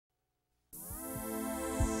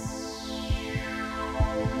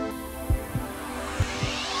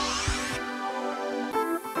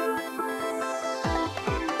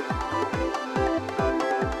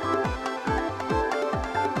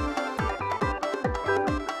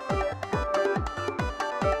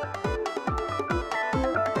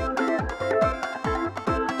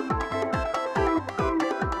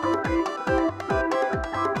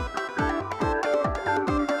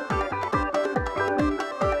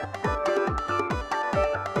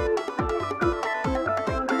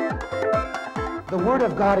Word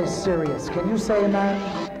of God is serious. Can you say amen?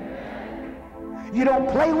 You don't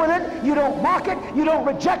play with it. You don't mock it. You don't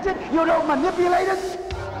reject it. You don't manipulate it.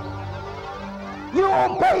 You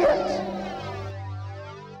obey it.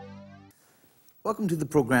 Welcome to the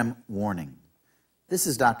program Warning. This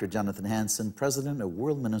is Dr. Jonathan Hansen, President of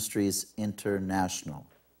World Ministries International.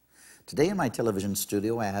 Today in my television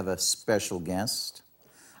studio, I have a special guest.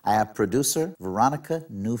 I have producer Veronica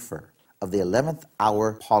Newfer of the 11th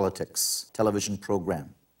Hour Politics television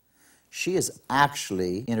program. She has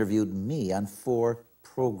actually interviewed me on 4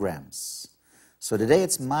 programs. So today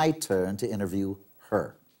it's my turn to interview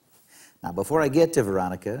her. Now, before I get to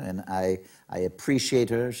Veronica, and I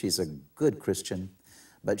appreciate her, she's a good Christian,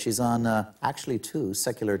 but she's on actually 2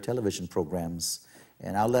 secular television programs,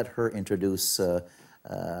 and I'll let her introduce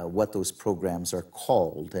what those programs are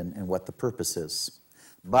called and what the purpose is.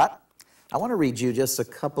 But I want to read you just a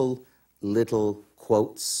couple little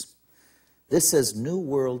quotes. This says, New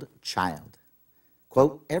World Child.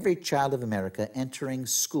 Quote, every child of America entering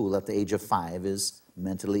school at the age of 5 is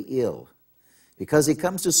mentally ill because he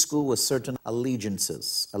comes to school with certain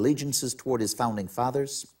allegiances toward his founding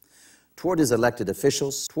fathers, toward his elected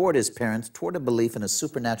officials, toward his parents, toward a belief in a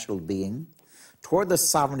supernatural being, toward the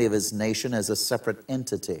sovereignty of his nation as a separate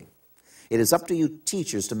entity. It is up to you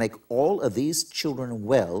teachers to make all of these children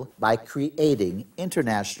well by creating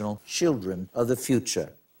international children of the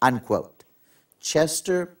future, unquote.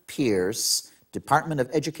 Chester Pierce, Department of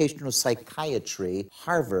Educational Psychiatry,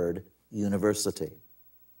 Harvard University.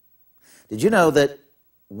 Did you know that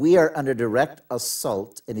we are under direct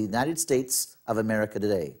assault in the United States of America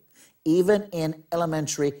today, even in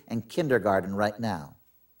elementary and kindergarten right now?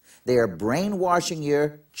 They are brainwashing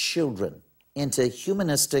your children into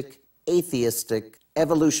humanistic, atheistic,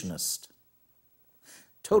 evolutionist,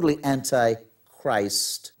 totally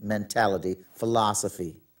anti-Christ mentality,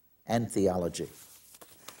 philosophy, and theology.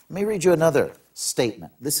 Let me read you another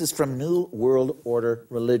statement. This is from New World Order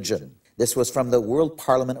Religion. This was from the World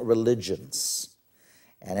Parliament of Religions.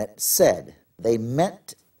 And it said they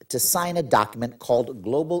meant to sign a document called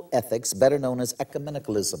Global Ethics, better known as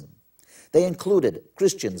ecumenicalism. They included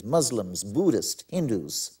Christians, Muslims, Buddhists,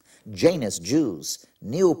 Hindus, Jainists, Jews,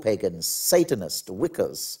 Neo-pagans, Satanists,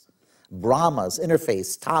 Wiccas, Brahmas,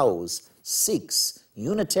 Interfaiths, Taoists, Sikhs,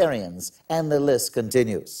 Unitarians, and the list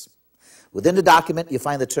continues. Within the document, you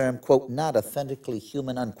find the term, quote, not authentically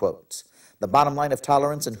human, unquote. The bottom line of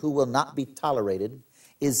tolerance and who will not be tolerated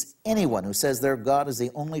is anyone who says their God is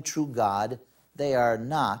the only true God. They are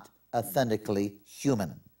not authentically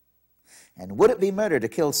human. And would it be murder to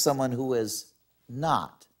kill someone who is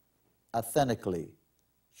not authentically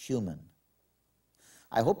human?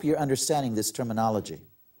 I hope you're understanding this terminology,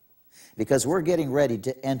 because we're getting ready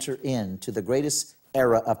to enter into the greatest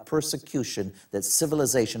era of persecution that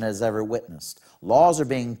civilization has ever witnessed. Laws are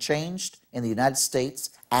being changed in the United States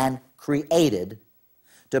and created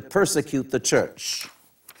to persecute the church.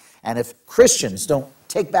 And if Christians don't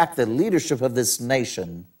take back the leadership of this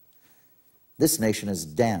nation is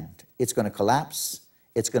damned. It's going to collapse.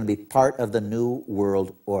 It's going to be part of the New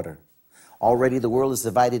World Order. Already the world is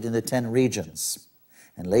divided into 10 regions.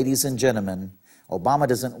 And ladies and gentlemen, Obama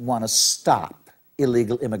doesn't want to stop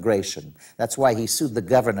illegal immigration. That's why he sued the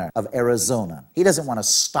governor of Arizona. He doesn't want to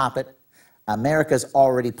stop it. America's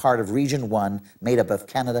already part of Region 1, made up of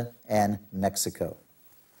Canada and Mexico.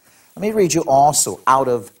 Let me read you also out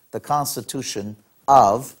of the Constitution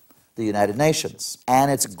of the United Nations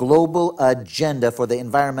and its global agenda for the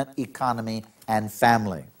environment, economy, and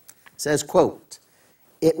family. It says, quote,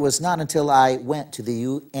 it was not until I went to the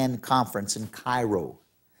UN conference in Cairo,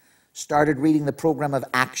 started reading the Program of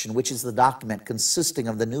Action, which is the document consisting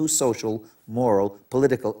of the new social, moral,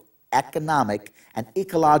 political, economic, and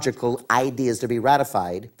ecological ideas to be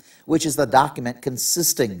ratified, which is the document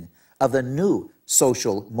consisting of the new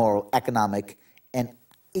social, moral, economic, and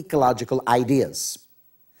ecological ideas.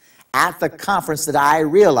 At the conference that I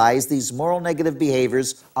realized these moral negative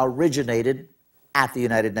behaviors originated at the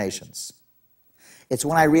United Nations. It's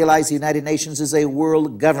when I realized the United Nations is a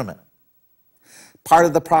world government. Part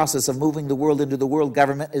of the process of moving the world into the world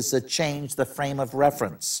government is to change the frame of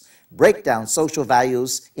reference, break down social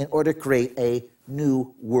values in order to create a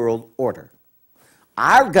new world order.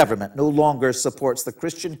 Our government no longer supports the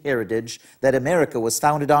Christian heritage that America was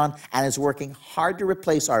founded on and is working hard to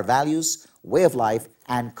replace our values, way of life,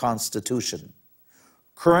 and Constitution.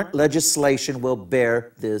 Current legislation will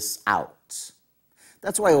bear this out.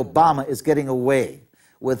 That's why Obama is getting away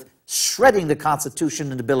with shredding the Constitution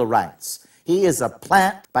and the Bill of Rights. He is a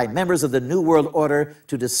plant by members of the New World Order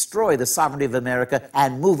to destroy the sovereignty of America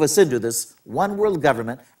and move us into this one world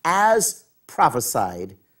government as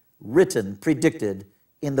prophesied written, predicted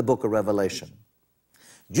in the book of Revelation.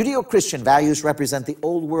 Judeo-Christian values represent the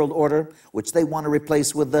old world order, which they want to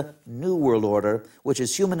replace with the new world order, which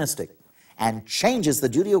is humanistic, and changes the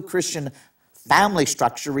Judeo-Christian family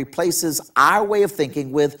structure, replaces our way of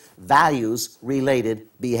thinking with values-related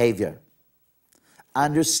behavior.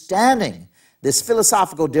 Understanding this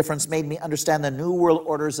philosophical difference made me understand the New World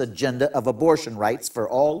Order's agenda of abortion rights for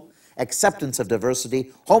all, acceptance of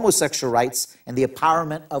diversity, homosexual rights, and the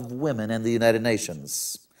empowerment of women in the United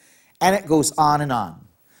Nations. And it goes on and on.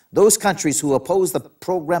 Those countries who oppose the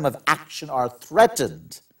program of action are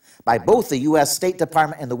threatened by both the U.S. State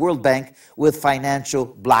Department and the World Bank with financial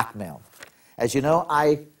blackmail. As you know,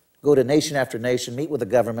 I go to nation after nation, meet with the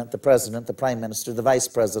government, the president, the prime minister, the vice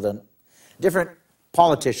president, different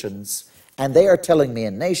politicians, and they are telling me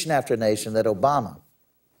in nation after nation that Obama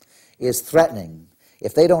is threatening,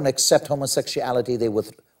 if they don't accept homosexuality, they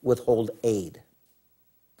withhold aid.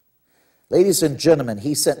 Ladies and gentlemen,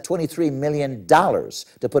 he sent $23 million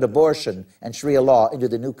to put abortion and Sharia law into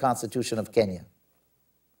the new Constitution of Kenya.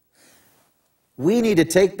 We need to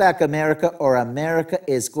take back America, or America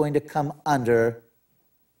is going to come under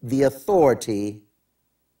the authority,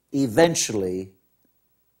 eventually,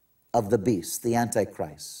 of the beast, the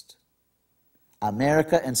Antichrist.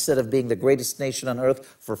 America, instead of being the greatest nation on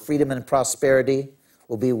earth for freedom and prosperity,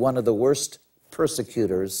 will be one of the worst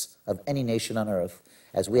persecutors of any nation on earth,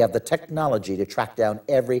 as we have the technology to track down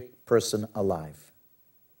every person alive.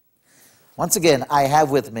 Once again, I have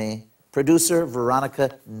with me producer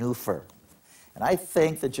Veronica Newfer, and I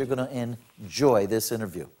think that you're going to enjoy this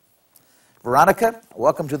interview. Veronica,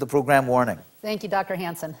 welcome to the program Warning. Thank you, Dr.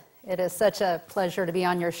 Hansen. It is such a pleasure to be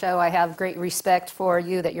on your show. I have great respect for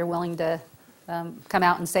you that you're willing to come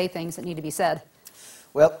out and say things that need to be said.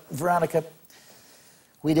 Well, Veronica,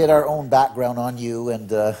 we did our own background on you, and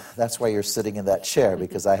that's why you're sitting in that chair,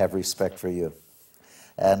 because I have respect for you.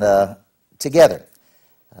 And together,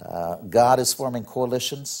 God is forming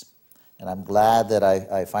coalitions, and I'm glad that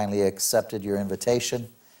I finally accepted your invitation.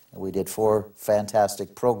 And we did 4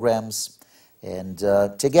 fantastic programs, and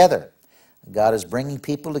together, God is bringing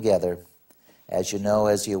people together. As you know,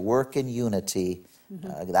 as you work in unity,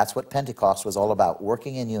 that's what Pentecost was all about,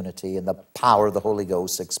 working in unity, and the power of the Holy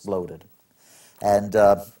Ghost exploded. And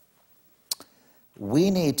we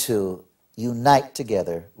need to unite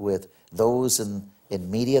together with those in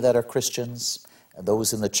media that are Christians,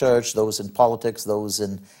 those in the church, those in politics, those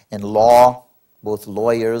in law, both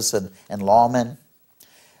lawyers and lawmen,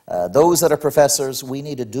 those that are professors. We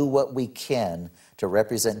need to do what we can to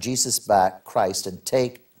represent Jesus back, Christ, and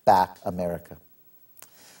take back America.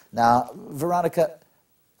 Now, Veronica,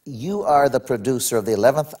 you are the producer of the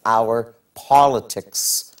 11th Hour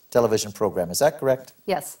Politics television program. Is that correct?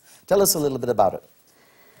 Yes. Tell us a little bit about it.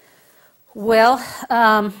 Well,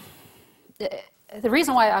 the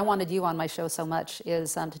reason why I wanted you on my show so much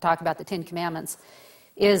is to talk about the 10 Commandments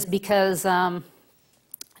is because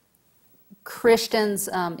Christians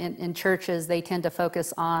in churches, they tend to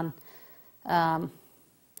focus on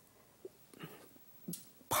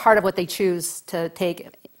part of what they choose to take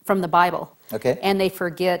from the Bible. Okay. And they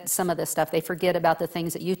forget some of this stuff. They forget about the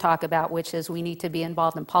things that you talk about, which is we need to be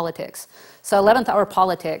involved in politics. So 11th Hour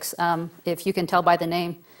Politics, if you can tell by the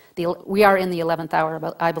name, we are in the 11th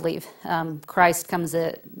hour, I believe. Christ comes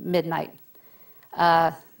at midnight.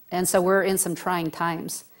 And so we're in some trying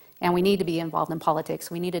times. And we need to be involved in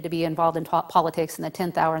politics. We needed to be involved in politics in the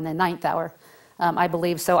 10th hour and the 9th hour, I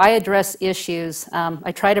believe. So I address issues.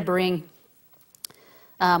 I try to bring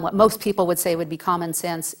what most people would say would be common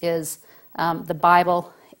sense is the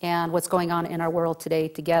Bible and what's going on in our world today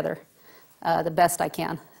together, the best I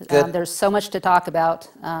can. There's so much to talk about.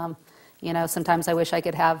 You know, sometimes I wish I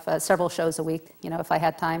could have several shows a week, you know, if I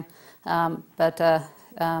had time. But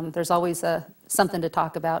there's always something to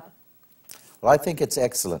talk about. Well, I think it's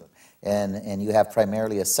excellent. And you have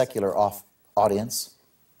primarily a secular audience.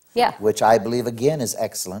 Yeah. Which I believe, again, is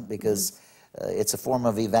excellent because it's a form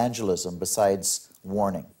of evangelism besides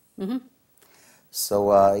warning.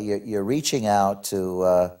 So you're reaching out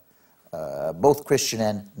to both Christian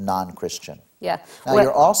and non-Christian. Yeah. Now,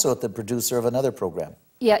 you're also the producer of another program.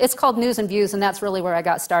 Yeah, it's called News and Views, and that's really where I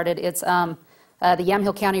got started. It's the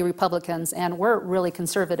Yamhill County Republicans, and we're really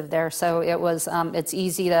conservative there, so it was it's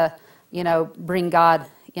easy to, you know, bring God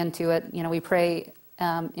into it. You know, we pray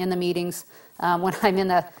in the meetings. When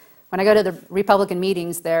I go to the Republican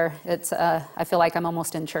meetings there, it's I feel like I'm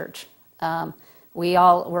almost in church.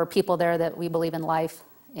 We're people there that we believe in life,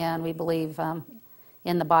 and we believe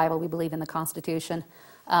in the Bible. We believe in the Constitution.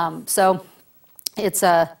 So it's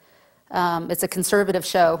a conservative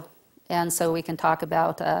show, And so we can talk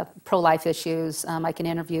about pro-life issues. I can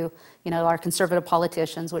interview, our conservative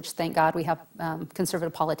politicians, which thank God we have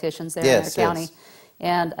conservative politicians there in our county. Yes.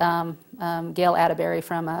 And Gail Atterbury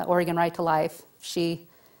from Oregon Right to Life. She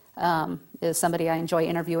is somebody I enjoy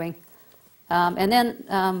interviewing. And then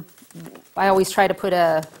I always try to put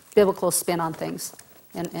a biblical spin on things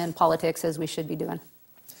in politics, as we should be doing.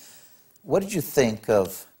 What did you think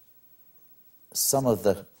of some of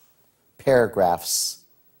the paragraphs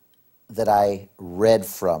that I read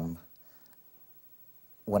from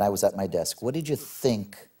when I was at my desk? What did you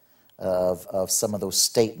think of some of those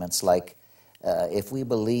statements, like if we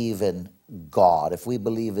believe in God, if we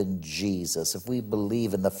believe in Jesus, if we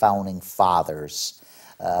believe in the founding fathers,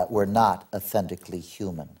 we're not authentically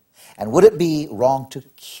human? And would it be wrong to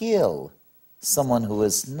kill someone who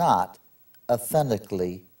is not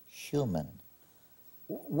authentically human?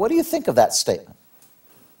 What do you think of that statement?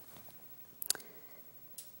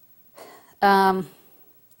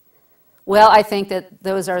 Well, I think that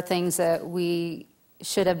those are things that we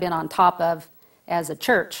should have been on top of as a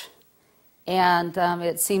church. And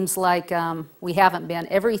it seems like we haven't been.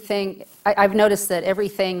 I've noticed that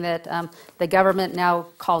everything that the government now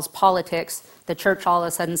calls politics, the church all of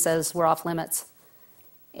a sudden says we're off limits.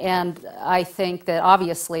 And I think that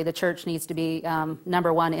obviously the church needs to be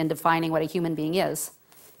number one in defining what a human being is.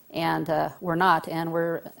 And we're not. And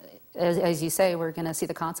we're, as you say, we're going to see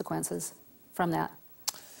the consequences from that.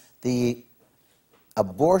 The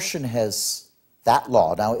abortion has that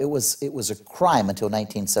law. Now, it was a crime until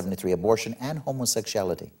 1973, abortion and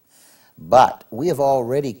homosexuality. But we have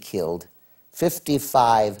already killed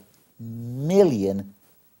 55 million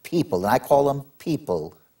people, and I call them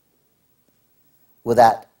people, with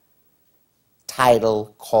that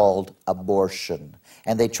title called abortion.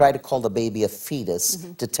 And they try to call the baby a fetus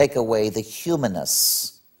to take away the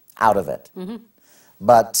humanness out of it.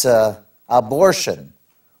 But abortion,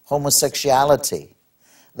 homosexuality,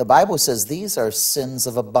 the Bible says these are sins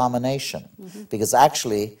of abomination, because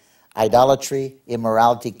actually idolatry,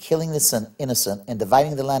 immorality, killing the innocent, and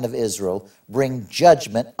dividing the land of Israel bring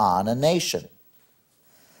judgment on a nation.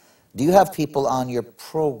 Do you have people on your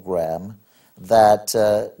program that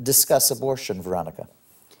discuss abortion, Veronica?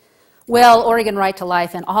 Well, Oregon Right to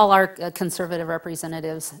Life and all our conservative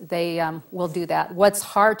representatives, they will do that. What's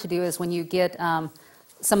hard to do is when you get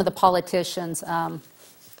some of the politicians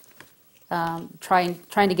trying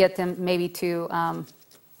to get them maybe to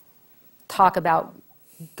talk about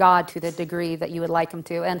God to the degree that you would like them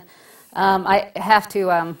to. And I have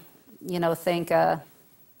to, thank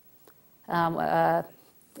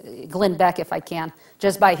Glenn Beck, if I can,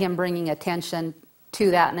 just by him bringing attention to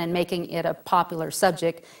that and then making it a popular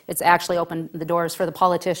subject. It's actually opened the doors for the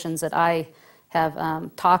politicians that I have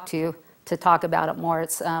talked to talk about it more.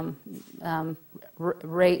 It's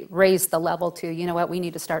raised the level to, you know what, we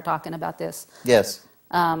need to start talking about this. Yes.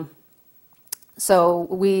 So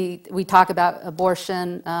we talk about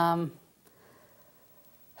abortion,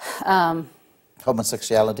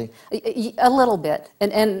 homosexuality? A little bit,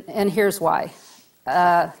 and here's why.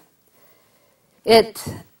 The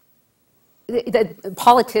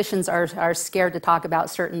politicians are scared to talk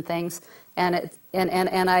about certain things, and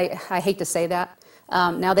I hate to say that.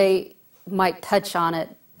 Now they might touch on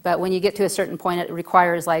it, but when you get to a certain point, it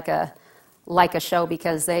requires like a show,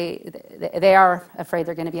 because they are afraid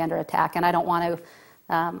they're going to be under attack, and I don't want to.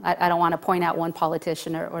 I don't want to point out one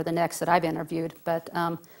politician or the next that I've interviewed, but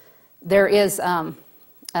there is,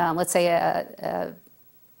 let's say, a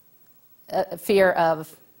fear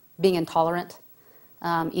of being intolerant,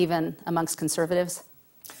 even amongst conservatives.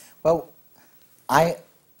 Well, I've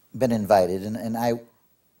been invited, and I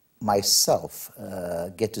myself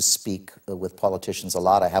get to speak with politicians a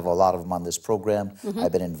lot. I have a lot of them on this program.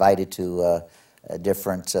 I've been invited to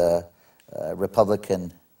different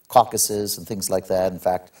Republican caucuses and things like that. In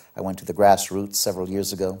fact, I went to the grassroots several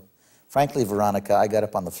years ago. Frankly, Veronica, I got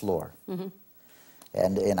up on the floor.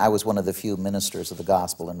 And I was one of the few ministers of the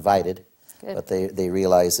gospel invited. Good. But they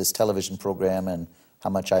realized this television program and how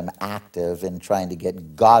much I'm active in trying to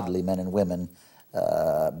get godly men and women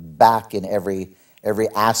back in every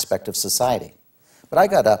aspect of society. But I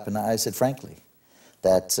got up and I said, frankly,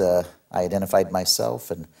 that I identified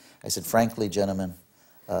myself, and I said, frankly, gentlemen,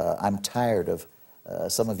 I'm tired of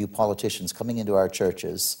some of you politicians coming into our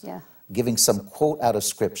churches, giving some quote out of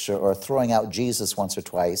Scripture or throwing out Jesus once or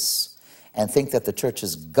twice, and think that the church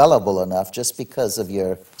is gullible enough just because of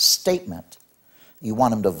your statement. You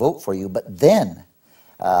want them to vote for you, but then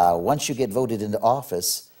once you get voted into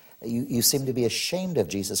office, you seem to be ashamed of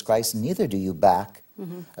Jesus Christ, neither do you back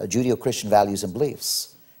Judeo-Christian values and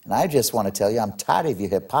beliefs. And I just want to tell you, I'm tired of your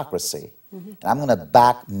hypocrisy. And I'm going to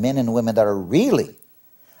back men and women that are really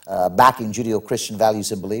backing Judeo-Christian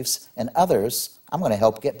values and beliefs, and others I'm going to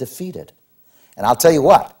help get defeated. And I'll tell you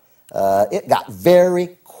what, it got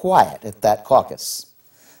very quiet at that caucus.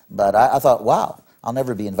 But I thought, wow, I'll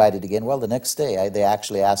never be invited again. Well, the next day, they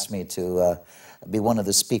actually asked me to be one of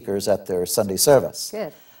the speakers at their Sunday service. Good.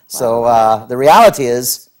 Wow. So the reality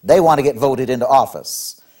is, they want to get voted into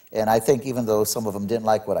office. And I think even though some of them didn't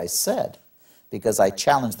like what I said, because I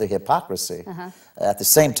challenged their hypocrisy, at the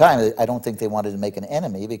same time, I don't think they wanted to make an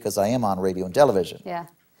enemy because I am on radio and television. Yeah.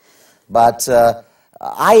 But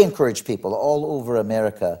I encourage people all over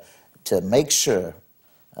America to make sure,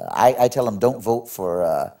 I tell them don't vote for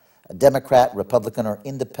a Democrat, Republican, or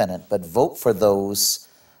Independent, but vote for those,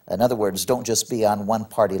 in other words, don't just be on one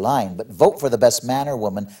party line, but vote for the best man or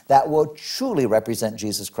woman that will truly represent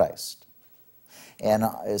Jesus Christ. And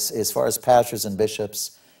as far as pastors and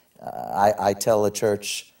bishops, I tell the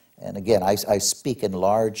church, and again, I speak in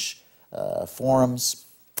large forums,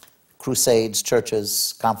 crusades,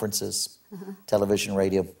 churches, conferences, television,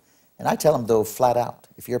 radio, and I tell them, though, flat out,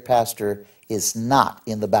 if your pastor is not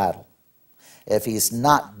in the battle, if he's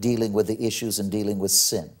not dealing with the issues and dealing with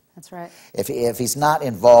sin, That's right. if he's not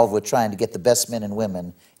involved with trying to get the best men and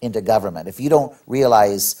women into government, if you don't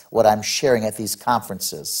realize what I'm sharing at these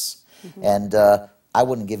conferences, and I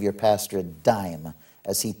wouldn't give your pastor a dime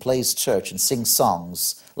as he plays church and sings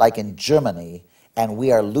songs like in Germany, and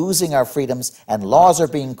we are losing our freedoms and laws are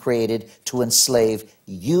being created to enslave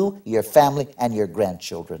you, your family, and your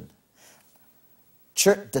grandchildren.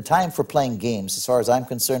 Church, the time for playing games, as far as I'm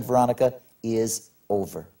concerned, Veronica, is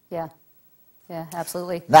over. Yeah. Yeah,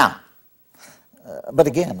 absolutely. Now, but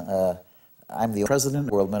again, I'm the president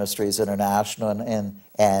of World Ministries International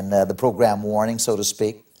and the program Warning, so to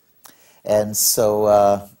speak. And so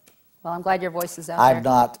Well, I'm glad your voice is out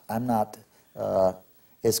there. I'm not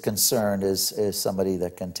as concerned as somebody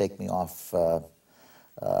that can take me off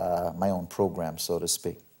my own program, so to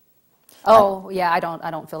speak. Oh, yeah, I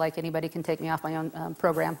don't feel like anybody can take me off my own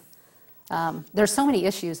program. There's so many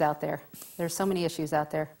issues out there. There's so many issues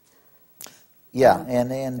out there. Yeah,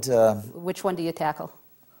 and Which one do you tackle?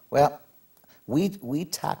 well, we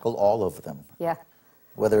tackle all of them. Yeah.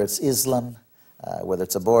 Whether it's Islam, whether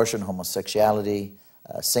it's abortion, homosexuality,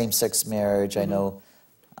 same-sex marriage. I know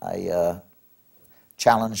I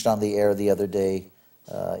challenged on the air the other day,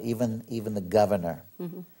 even the governor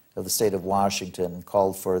of the state of Washington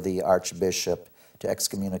called for the archbishop to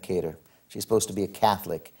excommunicate her. She's supposed to be a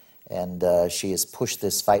Catholic, and she has pushed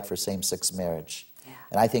this fight for same-sex marriage. Yeah.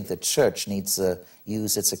 And I think the church needs to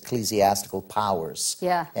use its ecclesiastical powers.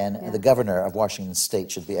 Yeah, And yeah. the governor of Washington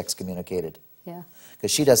state should be excommunicated. Yeah.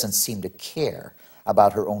 Because she doesn't seem to care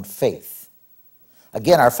about her own faith.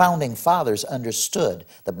 Again, our founding fathers understood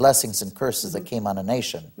the blessings and curses that came on a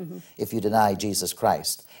nation if you deny Jesus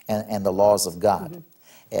Christ and the laws of God.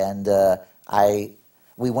 And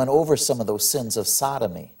we went over some of those sins of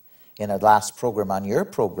sodomy in a last program on your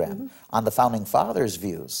program on the founding fathers'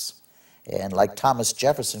 views. And like Thomas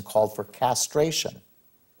Jefferson called for castration.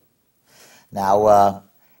 Now,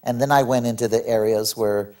 and then I went into the areas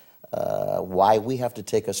where why we have to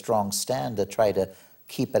take a strong stand to try to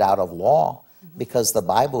keep it out of law, because the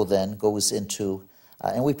Bible then goes into,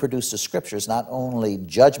 and we produce the scriptures, not only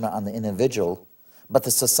judgment on the individual, but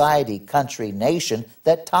the society, country, nation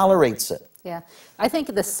that tolerates it. Yeah. I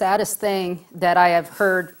think the saddest thing that I have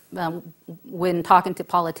heard when talking to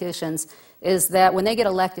politicians is that when they get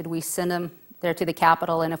elected, we send them there to the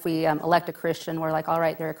Capitol, and if we elect a Christian, we're like, all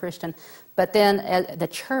right, they're a Christian. But then the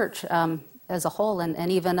church as a whole,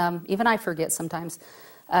 and even I forget sometimes,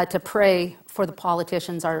 to pray for the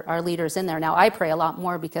politicians, our leaders in there. Now, I pray a lot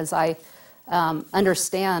more because I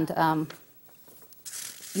understand,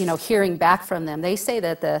 hearing back from them. They say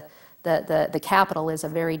that the Capitol is a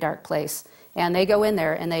very dark place, and they go in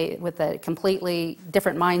there and they, with a completely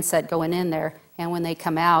different mindset going in there, and when they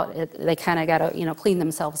come out, they kind of got to, clean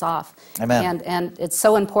themselves off. Amen. And it's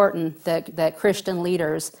so important that Christian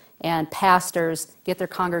leaders and pastors get their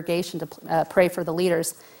congregation to pray for the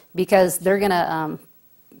leaders, because they're going to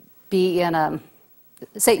be in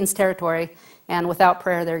Satan's territory, and without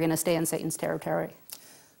prayer, they're going to stay in Satan's territory.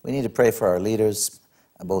 We need to pray for our leaders,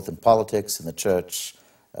 both in politics and the church.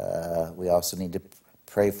 We also need to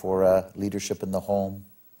pray for leadership in the home,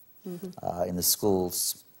 in the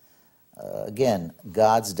schools. Again,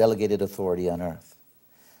 God's delegated authority on earth.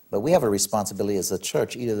 But we have a responsibility as a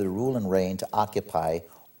church either to rule and reign, to occupy,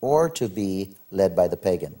 or to be led by the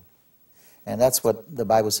pagan. And that's what the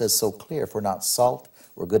Bible says so clear. If we're not salt,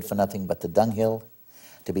 we're good for nothing but the dunghill,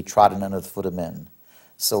 to be trodden under the foot of men.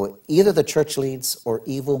 So either the church leads or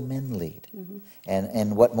evil men lead.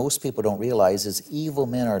 And what most people don't realize is evil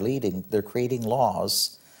men are leading. They're creating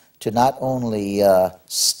laws to not only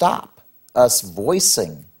stop us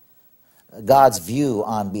voicing God's view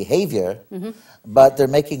on behavior, but they're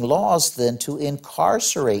making laws then to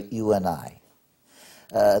incarcerate you and I.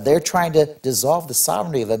 They're trying to dissolve the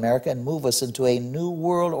sovereignty of America and move us into a new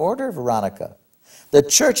world order, Veronica. The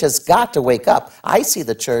church has got to wake up. I see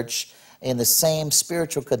the church in the same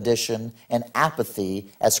spiritual condition and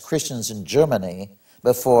apathy as Christians in Germany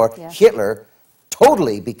before Hitler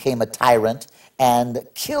totally became a tyrant and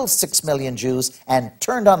killed 6 million Jews and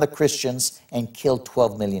turned on the Christians and killed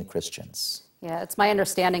 12 million Christians. Yeah, it's my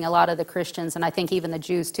understanding a lot of the Christians, and I think even the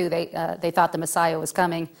Jews too, they thought the Messiah was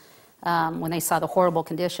coming when they saw the horrible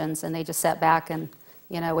conditions, and they just sat back and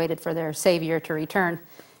waited for their Savior to return.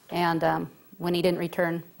 And when he didn't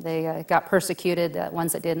return, they got persecuted. The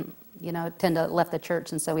ones that didn't, tend to left the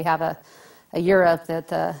church, and so we have a Europe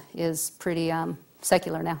that is pretty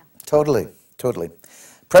secular now. Totally, totally.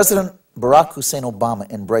 President Barack Hussein Obama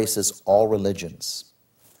embraces all religions.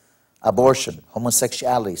 Abortion,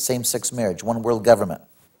 homosexuality, same-sex marriage, one world government.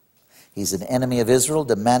 He's an enemy of Israel,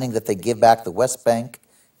 demanding that they give back the West Bank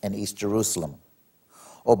and East Jerusalem.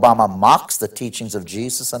 Obama mocks the teachings of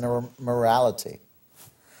Jesus and morality.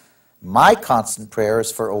 My constant prayer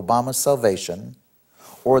is for Obama's salvation,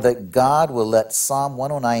 or that God will let Psalm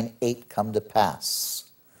 109:8 come to pass.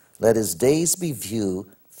 Let his days be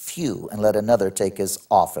few, and let another take his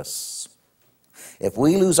office. If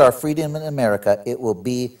we lose our freedom in America, it will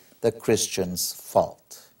be the Christians'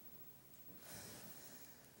 fault.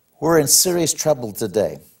 We're in serious trouble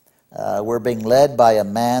today. We're being led by a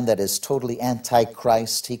man that is totally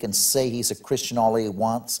anti-Christ. He can say he's a Christian all he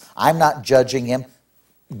wants. I'm not judging him.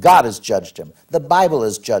 God has judged him. The Bible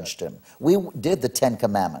has judged him. We did the 10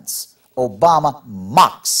 Commandments. Obama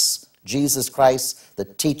mocks Jesus Christ, the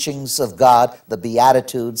teachings of God, the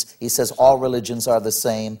Beatitudes. He says all religions are the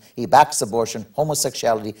same. He backs abortion,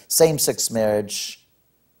 homosexuality, same-sex marriage.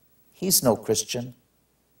 He's no Christian.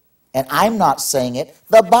 And I'm not saying it.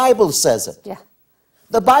 The Bible says it. Yeah.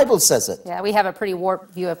 The Bible says it. Yeah, we have a pretty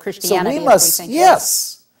warped view of Christianity. So we must,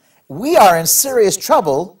 yes, we are in serious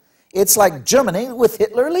trouble. It's like Germany with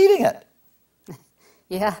Hitler leading it.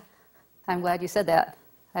 Yeah, I'm glad you said that.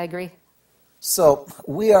 I agree. So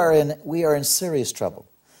we are in serious trouble.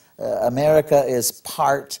 America is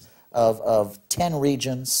part of 10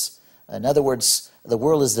 regions. In other words, the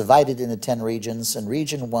world is divided into 10 regions, and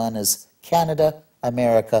region 1 is Canada,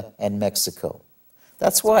 America, and Mexico.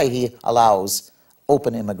 That's why he allows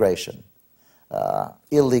open immigration,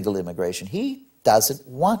 illegal immigration. He doesn't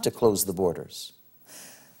want to close the borders.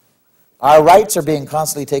 Our rights are being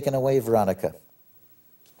constantly taken away, Veronica.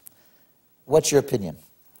 What's your opinion?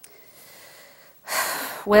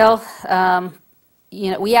 Well,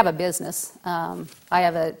 we have a business. I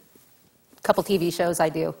have a couple TV shows I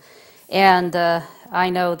do. And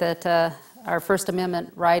I know that our First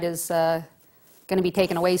Amendment right is going to be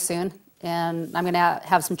taken away soon. And I'm going to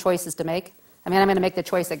have some choices to make. I'm going to make the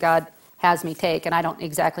choice that God has me take. And I don't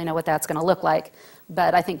exactly know what that's going to look like.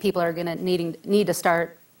 But I think people are going to need to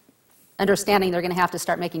start understanding they're going to have to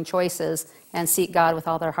start making choices and seek God with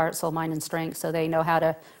all their heart, soul, mind, and strength so they know how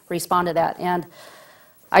to respond to that. And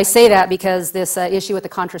I say that because this issue with the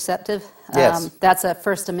contraceptive, that's a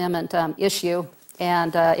First Amendment issue.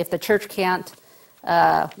 And if the church can't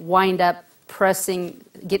wind up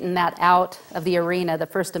getting that out of the arena, the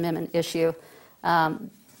First Amendment issue,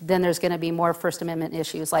 then there's going to be more First Amendment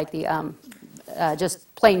issues like the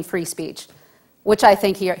just plain free speech, which I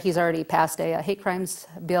think he's already passed a hate crimes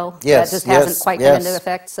bill that just hasn't quite come into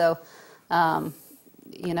effect. So,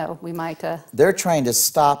 we might... They're trying to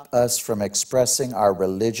stop us from expressing our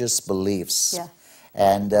religious beliefs. Yeah.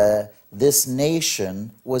 And this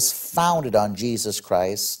nation was founded on Jesus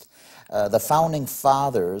Christ. The founding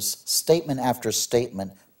fathers, statement after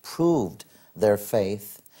statement, proved their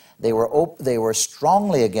faith. They were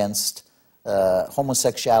strongly against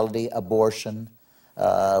homosexuality, abortion.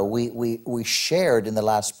 We shared in the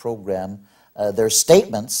last program their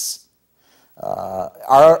statements.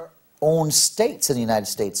 Our own states in the United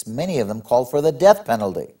States, many of them call for the death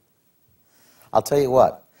penalty. I'll tell you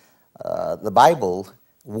what, the Bible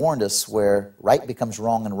warned us where right becomes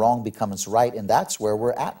wrong and wrong becomes right, and that's where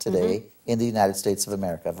we're at today in the United States of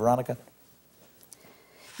America. Veronica?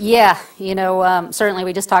 Yeah, certainly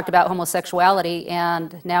we just talked about homosexuality,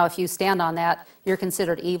 and now if you stand on that, you're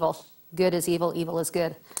considered evil. Good is evil, evil is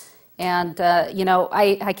good. And,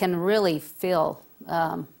 I can really feel,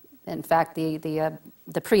 in fact,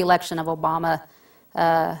 the pre-election of Obama,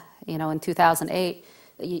 in 2008,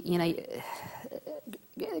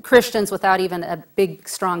 Christians without even a big,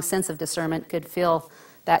 strong sense of discernment could feel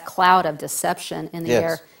that cloud of deception in the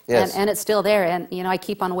air. Yes. And it's still there. And, I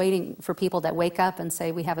keep on waiting for people that wake up and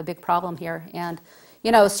say, we have a big problem here. And,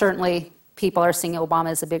 certainly people are seeing Obama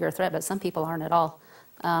as a bigger threat, but some people aren't at all.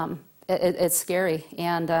 It's scary.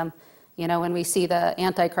 And, when we see the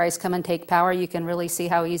Antichrist come and take power, you can really see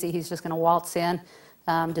how easy he's just going to waltz in,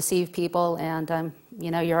 deceive people. And,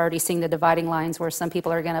 you're already seeing the dividing lines where some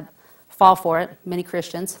people are going to fall for it, many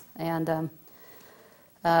Christians. And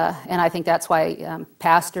I think that's why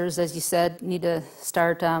pastors, as you said, need to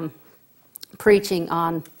start preaching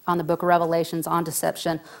on the book of Revelations, on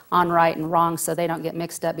deception, on right and wrong, so they don't get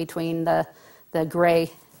mixed up between the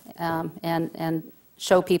gray and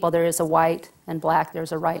show people there is a white and black,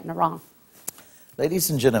 there's a right and a wrong. Ladies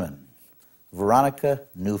and gentlemen, Veronica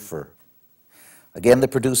Newfer, again the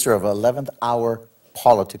producer of 11th Hour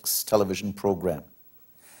Politics television program.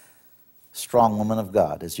 Strong woman of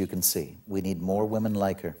God, as you can see. We need more women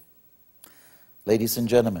like her. Ladies and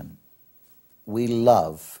gentlemen, we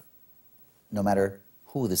love, no matter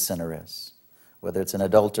who the sinner is, whether it's an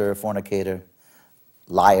adulterer, fornicator,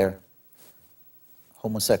 liar,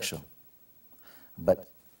 homosexual, but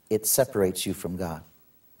it separates you from God.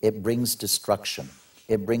 It brings destruction.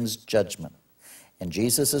 It brings judgment. And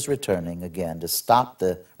Jesus is returning again to stop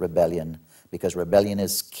the rebellion, because rebellion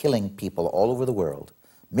is killing people all over the world.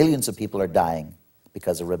 Millions of people are dying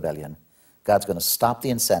because of rebellion. God's going to stop the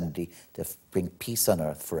insanity to bring peace on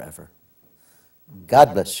earth forever.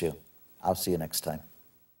 God bless you. I'll see you next time.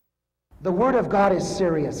 The Word of God is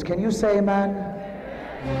serious. Can you say amen?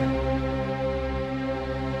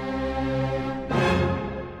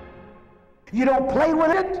 You don't play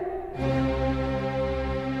with it.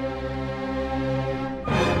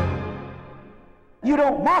 You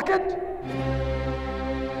don't mock it.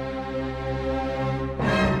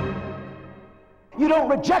 You don't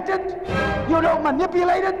reject it. You don't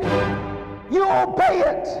manipulate it. You obey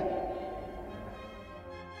it.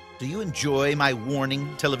 Do you enjoy my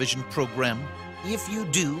Warning television program? If you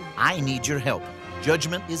do, I need your help.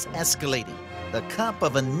 Judgment is escalating. The cup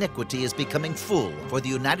of iniquity is becoming full for the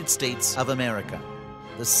United States of America.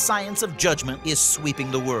 The science of judgment is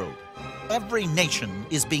sweeping the world. Every nation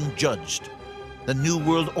is being judged. The New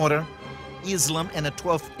World Order, Islam and a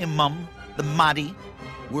 12th Imam, the Mahdi,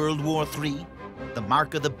 World War III, the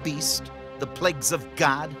mark of the beast, the plagues of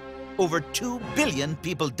God, over 2 billion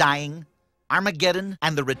people dying, Armageddon,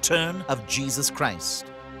 and the return of Jesus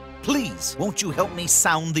Christ. Please, won't you help me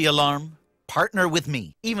sound the alarm? Partner with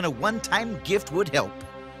me. Even a one-time gift would help.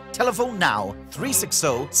 Telephone now,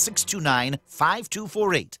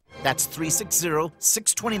 360-629-5248. That's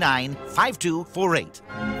 360-629-5248.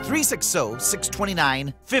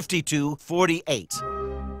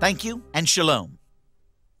 360-629-5248. Thank you and shalom.